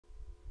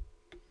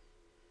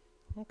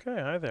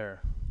Okay, hi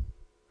there.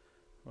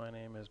 My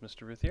name is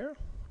Mr. Ruthier,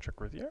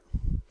 Chuck Ruthier,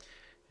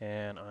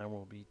 and I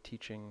will be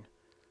teaching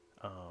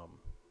um,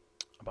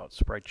 about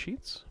sprite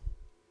sheets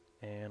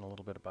and a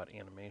little bit about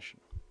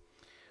animation.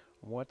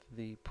 What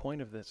the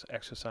point of this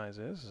exercise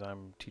is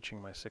I'm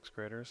teaching my sixth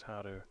graders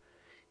how to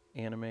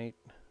animate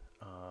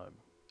uh,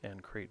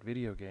 and create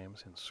video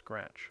games in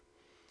Scratch.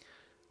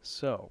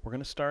 So we're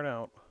going to start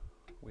out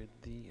with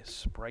the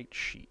sprite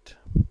sheet.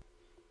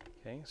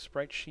 Okay,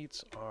 sprite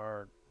sheets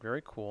are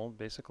very cool.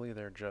 Basically,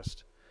 they're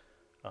just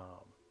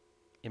um,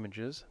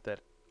 images that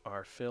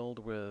are filled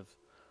with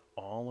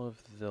all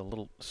of the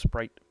little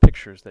sprite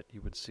pictures that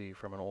you would see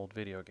from an old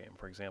video game.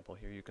 For example,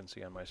 here you can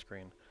see on my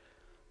screen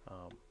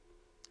um,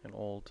 an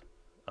old,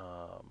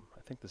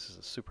 I think this is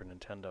a Super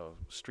Nintendo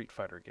Street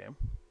Fighter game,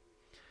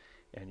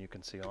 and you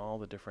can see all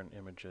the different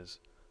images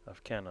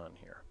of Ken on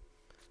here.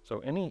 So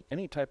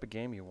any type of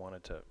game you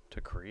wanted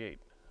to create,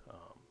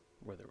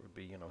 whether it would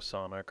be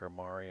Sonic or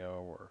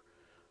Mario or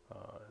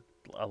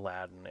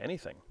Aladdin,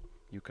 anything,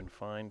 you can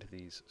find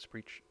these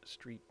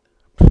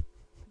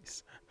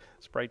these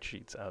sprite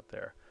sheets out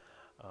there.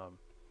 Um,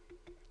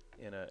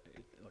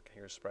 Look,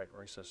 here's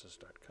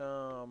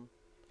spriteresources.com.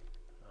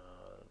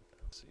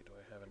 Let's see, do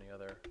I have any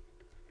other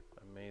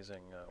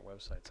amazing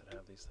websites that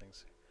have these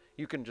things?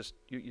 You can just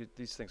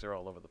these things are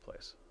all over the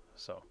place.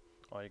 So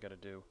all you got to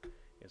do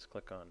is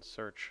click on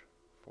search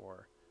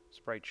for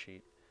sprite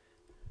sheet,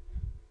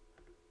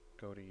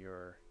 go to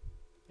your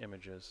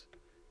images,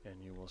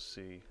 and you will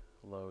see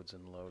loads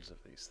and loads of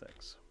these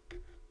things.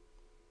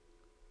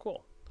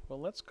 Cool. Well,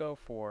 let's go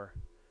for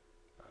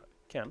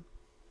Ken.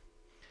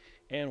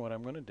 And what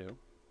I'm going to do,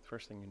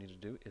 first thing you need to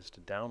do is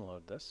to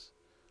download this.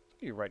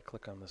 So you right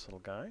click on this little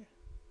guy,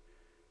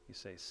 you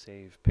say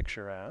save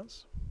picture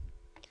as,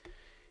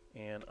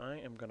 and I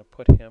am going to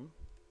put him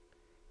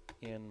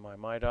in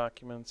my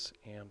documents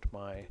and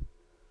my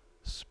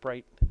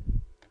sprite,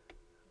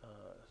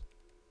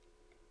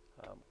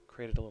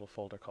 created a little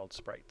folder called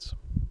sprites.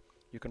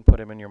 You can put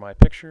him in your my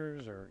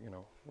pictures or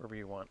wherever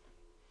you want.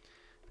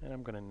 And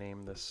I'm going to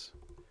name this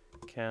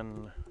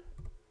Ken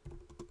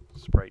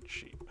sprite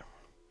sheet.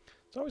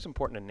 It's always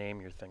important to name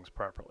your things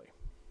properly.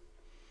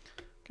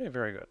 Okay,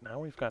 very good. Now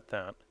we've got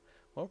that.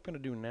 What we're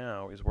going to do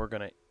now is we're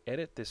going to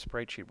edit this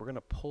sprite sheet. We're going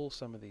to pull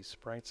some of these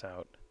sprites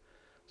out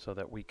so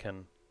that we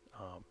can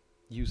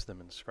use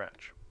them in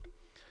Scratch.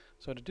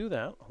 So to do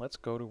that, let's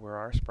go to where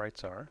our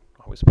sprites are.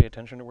 Always pay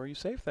attention to where you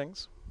save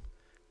things.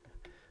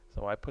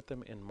 So I put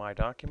them in my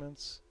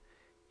documents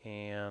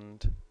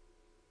and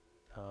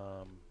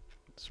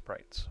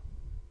sprites.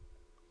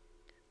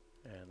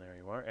 And there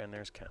you are, and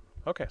there's Ken.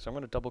 Okay, so I'm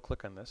going to double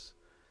click on this.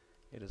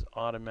 It is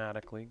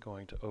automatically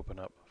going to open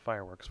up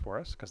Fireworks for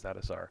us because that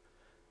is our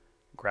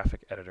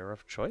graphic editor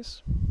of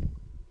choice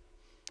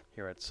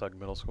here at Sugg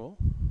Middle School.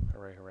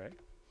 Hooray, hooray.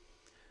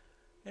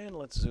 And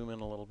let's zoom in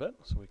a little bit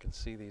so we can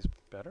see these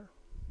better.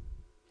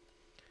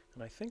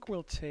 And I think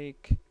we'll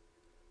take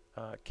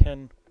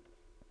Ken,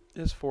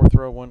 his fourth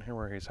row one here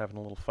where he's having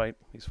a little fight,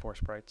 these four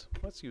sprites.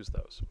 Let's use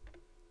those.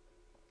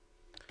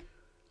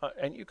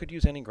 And you could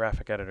use any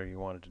graphic editor you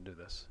wanted to do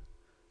this.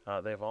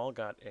 They've all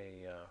got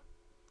a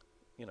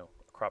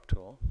crop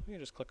tool. You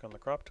just click on the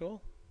crop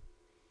tool,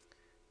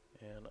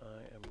 and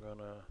I am going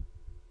to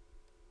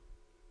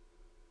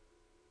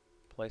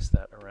place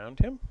that around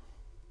him.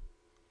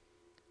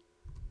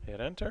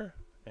 Hit enter,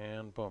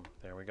 and boom,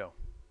 there we go.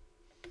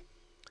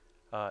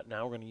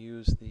 Now we're going to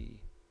use the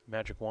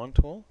magic wand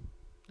tool,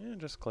 and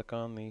just click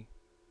on the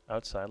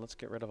outside. Let's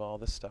get rid of all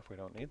this stuff. We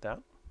don't need that.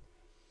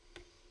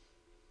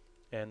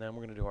 And then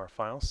we're going to do our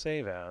file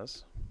save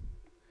as,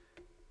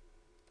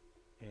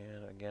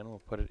 and again we'll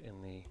put it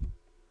in the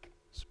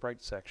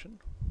sprite section,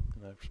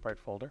 in the sprite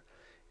folder,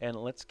 and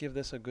let's give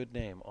this a good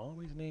name.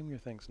 Always name your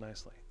things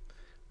nicely.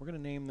 We're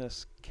going to name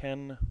this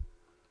Ken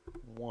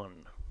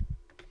 1,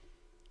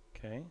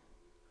 okay,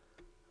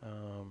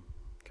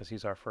 because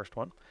he's our first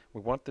one.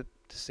 We want to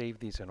save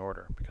these in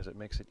order because it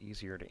makes it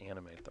easier to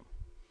animate them.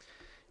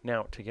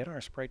 Now to get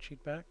our sprite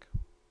sheet back,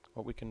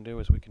 what we can do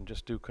is we can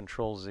just do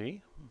Control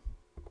Z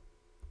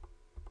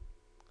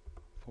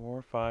 4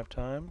 or 5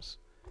 times,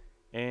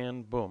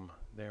 and boom,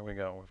 there we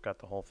go. We've got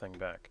the whole thing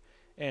back.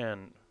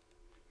 And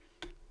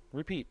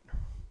repeat.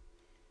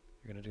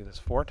 You're going to do this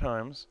 4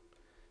 times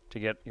to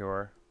get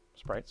your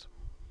sprites.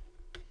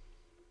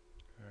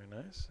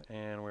 Very nice.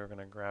 And we're going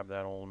to grab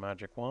that old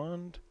magic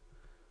wand,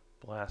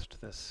 blast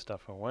this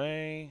stuff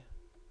away,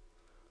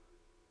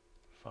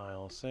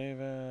 file save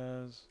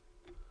as,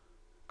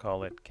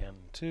 call it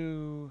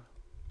Ken2.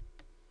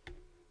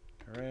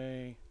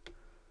 Hooray.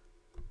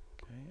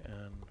 Okay,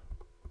 and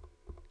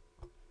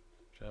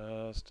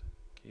just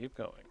keep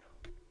going.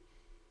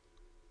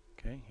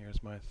 Okay,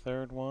 here's my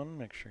third one.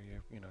 Make sure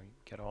you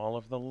get all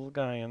of the little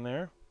guy in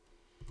there.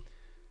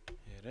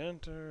 Hit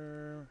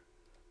enter.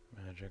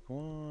 Magic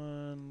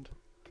wand.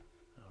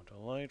 How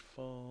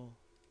delightful.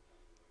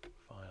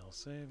 File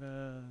save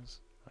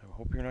as. I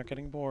hope you're not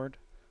getting bored.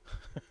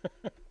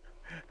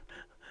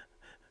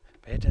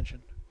 Pay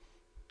attention.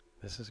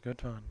 This is good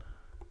fun.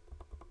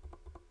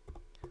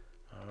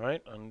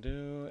 Alright,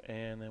 undo,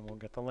 and then we'll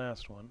get the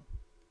last one.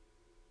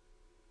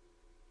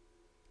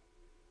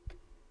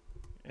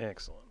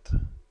 Excellent.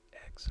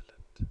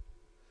 Excellent.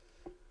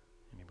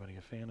 Anybody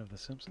a fan of The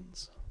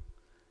Simpsons?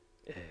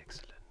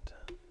 Excellent.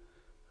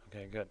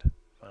 Okay, good.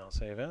 File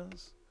save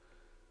as.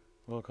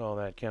 We'll call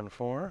that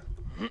Ken4.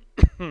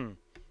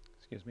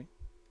 Excuse me.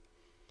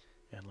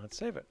 And let's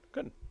save it.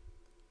 Good.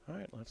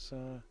 Alright, let's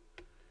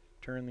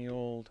turn the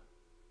old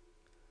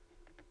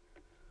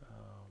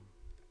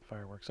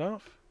fireworks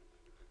off.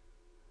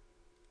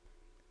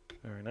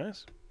 Very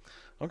nice.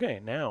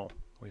 Okay, now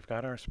we've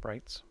got our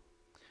sprites.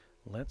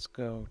 Let's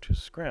go to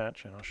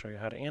Scratch and I'll show you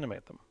how to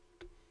animate them.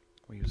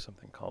 We use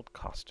something called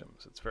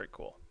costumes. It's very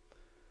cool.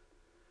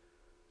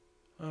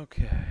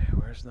 Okay,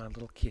 where's that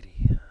little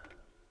kitty?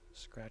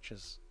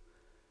 Scratch's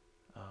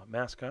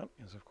mascot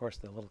is, of course,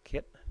 the little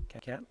cat.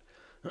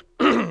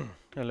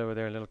 Hello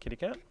there, little kitty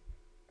cat.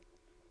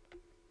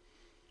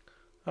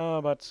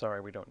 But sorry,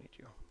 we don't need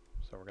you.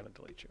 So we're going to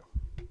delete you.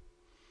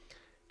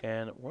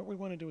 And what we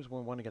want to do is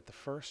we want to get the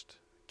first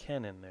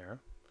Ken in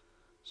there.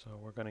 So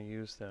we're going to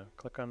use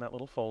click on that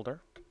little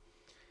folder.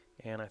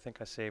 And I think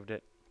I saved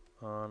it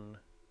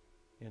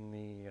in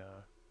the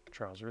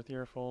Charles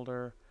Rithier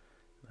folder.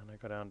 And then I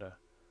go down to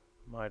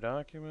My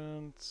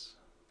Documents.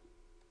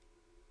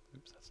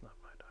 Oops, that's not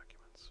My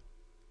Documents.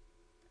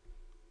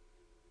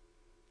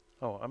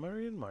 Oh, I'm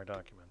already in My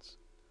Documents.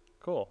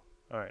 Cool.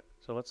 Alright,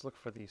 so let's look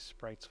for the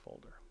Sprites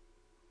folder.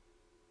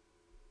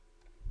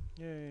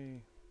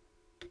 Yay.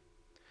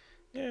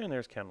 And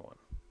there's Ken 1.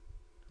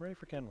 Ready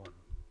for Ken 1.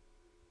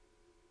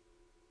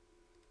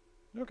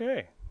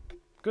 Okay,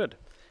 good.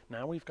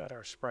 Now we've got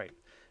our sprite.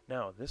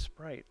 Now this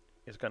sprite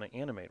is going to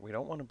animate. We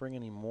don't want to bring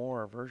any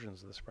more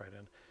versions of the sprite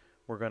in.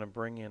 We're going to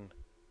bring in,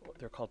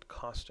 they're called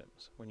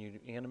costumes. When you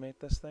animate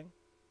this thing,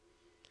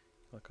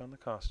 click on the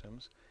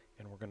costumes,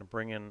 and we're going to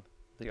bring in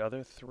the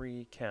other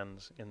 3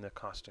 Kens in the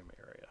costume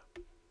area.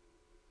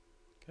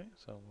 Okay,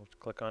 so we'll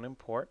click on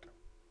import.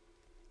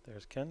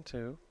 There's Ken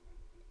 2.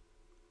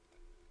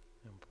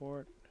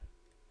 Import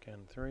Ken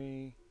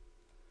 3.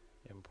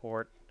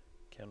 Import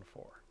Ken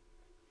 4.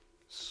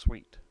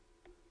 Sweet.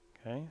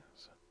 Okay,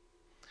 so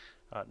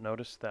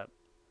notice that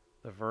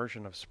the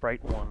version of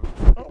Sprite 1.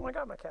 Oh my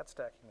god, my cat's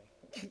attacking me.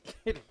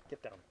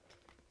 Get down.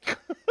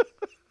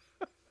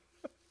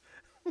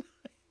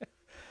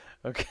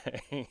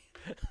 Okay.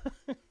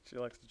 She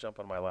likes to jump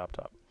on my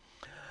laptop.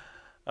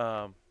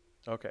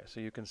 Okay, so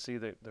you can see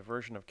the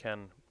version of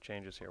Ken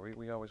changes here.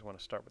 We always want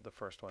to start with the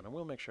first one, and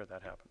we'll make sure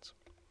that happens.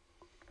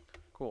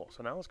 Cool.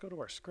 So now let's go to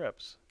our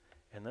scripts,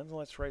 and then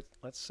let's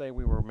say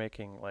we were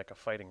making like a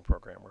fighting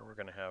program where we're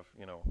going to have,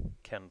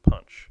 Ken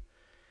punch.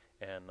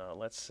 And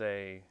let's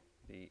say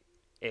the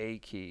A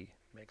key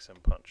makes him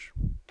punch.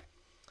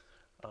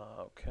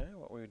 Okay,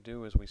 what we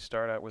do is we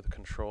start out with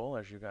control,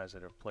 as you guys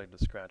that have played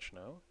with Scratch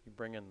know. You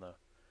bring in the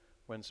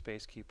when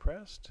space key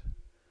pressed.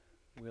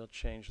 We'll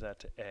change that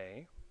to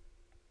A.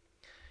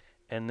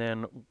 And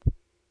then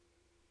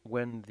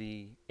when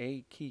the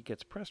A key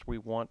gets pressed, we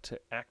want to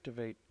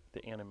activate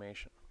the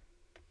animation.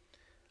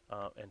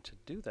 And to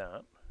do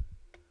that,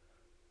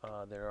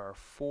 there are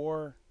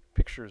 4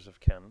 pictures of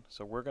Ken.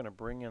 So we're going to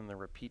bring in the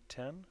repeat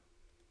 10.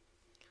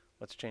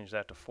 Let's change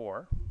that to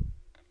 4.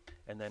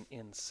 And then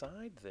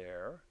inside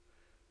there,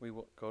 we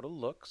will go to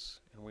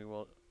looks, and we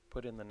will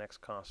put in the next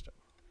costume.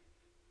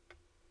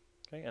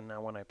 Okay, and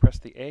now when I press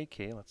the A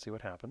key, let's see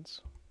what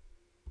happens.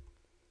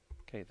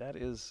 Okay, that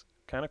is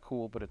kind of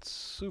cool, but it's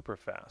super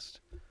fast.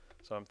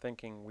 So I'm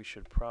thinking we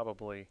should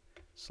probably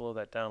slow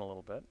that down a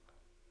little bit.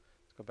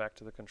 Let's go back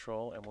to the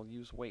control, and we'll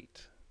use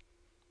wait.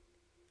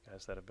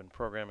 Guys that have been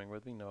programming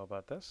with me know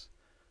about this.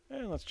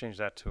 And let's change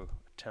that to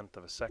 1/10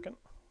 of a second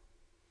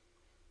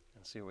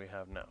and see what we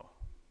have now.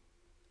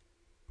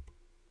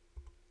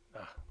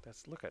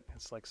 Look at,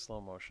 it's like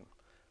slow motion.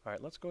 All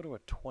right, let's go to a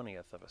 1/20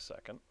 of a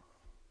second.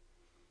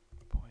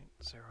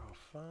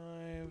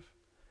 0.05,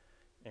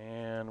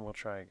 and we'll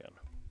try again.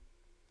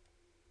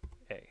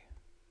 A.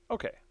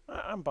 Okay,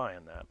 I'm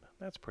buying that.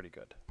 That's pretty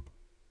good.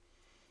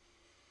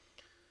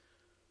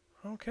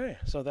 Okay,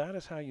 so that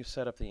is how you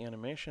set up the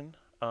animation.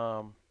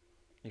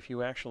 If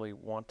you actually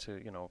want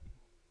to,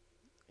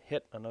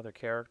 hit another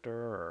character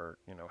or,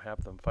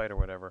 have them fight or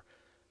whatever,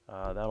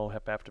 that'll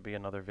have to be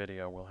another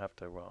video. We'll have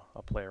to,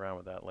 I'll play around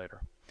with that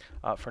later.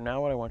 For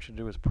now, what I want you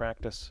to do is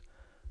practice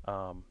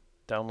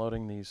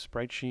downloading these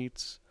sprite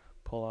sheets,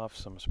 pull off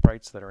some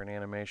sprites that are in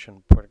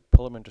animation,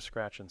 pull them into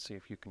Scratch and see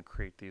if you can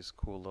create these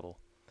cool little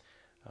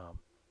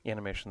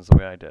animations the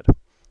way I did.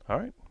 All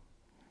right,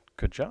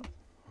 good job.